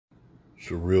It's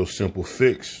a real simple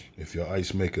fix. If your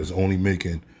ice maker is only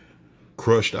making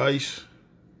crushed ice,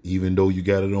 even though you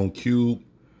got it on cube,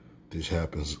 this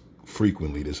happens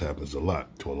frequently. This happens a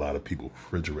lot to a lot of people's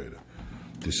refrigerator.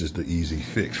 This is the easy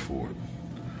fix for it.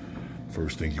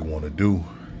 First thing you want to do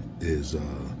is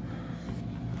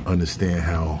understand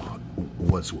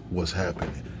what's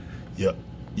happening. Your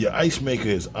ice maker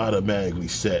is automatically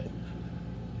set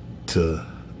to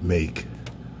make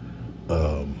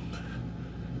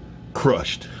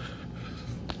crushed.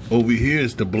 Over here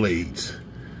is the blades,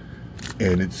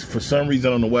 and it's for some reason,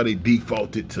 I don't know why they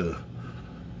defaulted to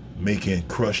making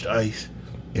crushed ice.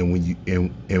 And when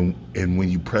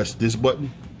you press this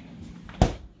button,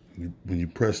 when you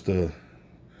press the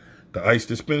ice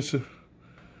dispenser,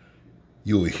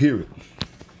 you will hear it.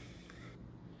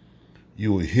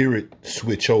 You will hear it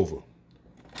switch over.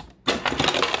 You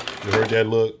heard that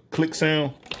little click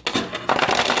sound?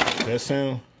 That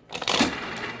sound?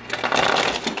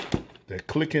 That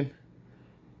clicking?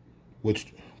 What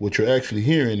you're actually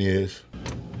hearing is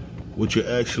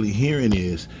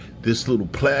this little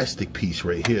plastic piece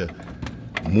right here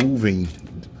moving,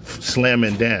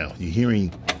 slamming down. You're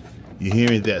hearing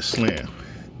that slam.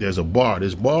 There's a bar.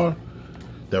 This bar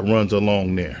that runs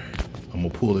along there. I'm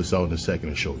gonna pull this out in a second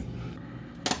and show you.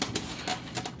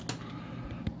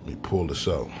 Let me pull this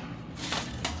out.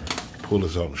 Pull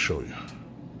this out and show you.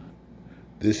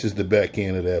 This is the back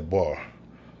end of that bar.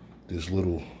 This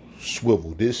little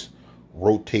swivel. This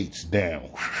rotates down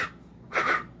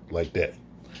like that.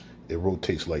 It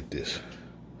rotates like this.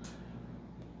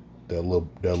 That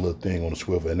little thing on the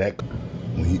swivel, and that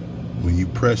when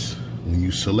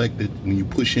you select it, when you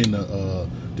push in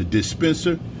the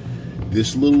dispenser,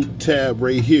 this little tab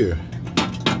right here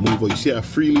move up. You see how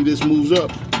freely this moves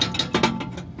up?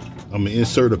 I'm gonna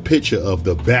insert a picture of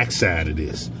the back side of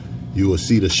this. You will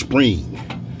see the spring.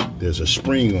 There's a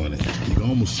spring on it. You can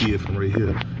almost see it from right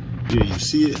here. Here, you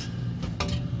see it?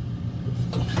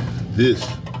 This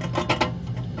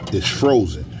is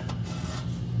frozen.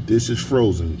 This is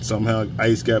frozen. Somehow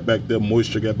ice got back there,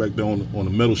 moisture got back there on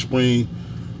the metal spring,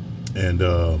 and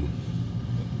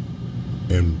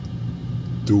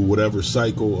through whatever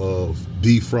cycle of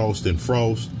defrost and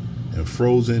frost and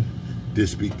frozen, the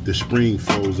spring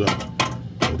froze up.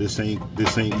 So this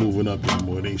ain't moving up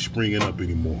anymore. It ain't springing up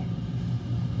anymore.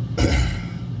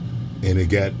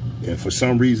 And for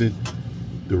some reason,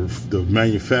 the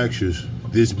manufacturers,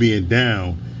 this being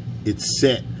down, it's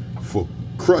set for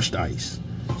crushed ice.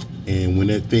 And when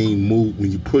that thing move,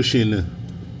 when you push in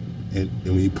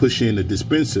the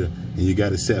dispenser, and you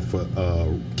got it set for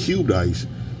cubed ice,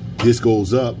 this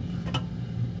goes up,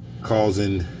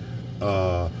 causing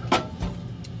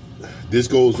this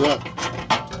goes up,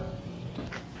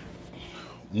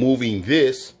 moving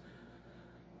this,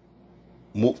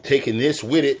 taking this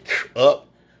with it up,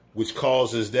 which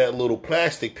causes that little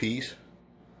plastic piece,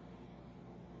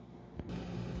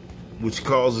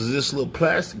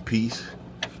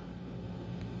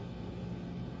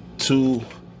 to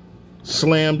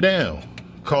slam down,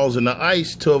 causing the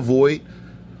ice to avoid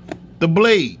the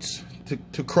blades,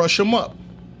 to crush them up,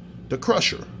 the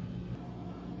crusher.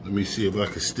 Let me see if I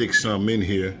can stick some in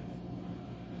here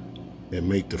and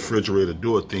make the refrigerator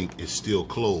door think it's still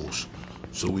closed,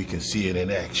 so we can see it in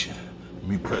action. Let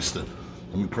me press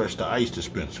the ice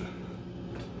dispenser.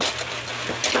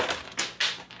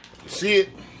 See it?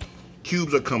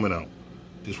 Cubes are coming out.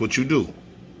 This is what you do.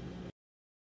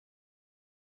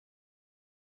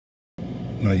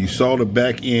 Now you saw the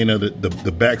back end of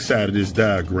the back side of this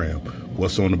diagram.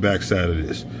 What's on the back side of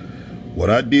this? What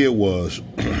I did was,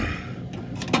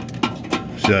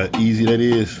 see how easy that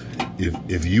is?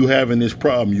 If you having this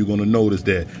problem, you're gonna notice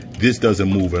that this doesn't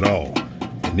move at all.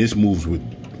 And this moves with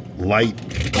light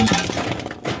ease.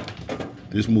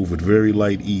 This moves with very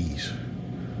light ease.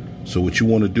 So what you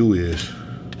wanna do is,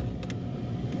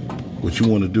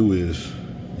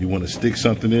 you wanna stick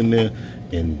something in there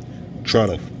and try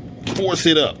to force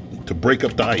it up to break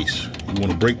up the ice. You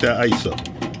wanna break that ice up.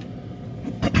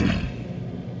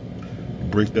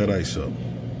 Break that ice up.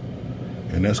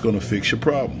 And that's gonna fix your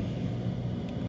problem.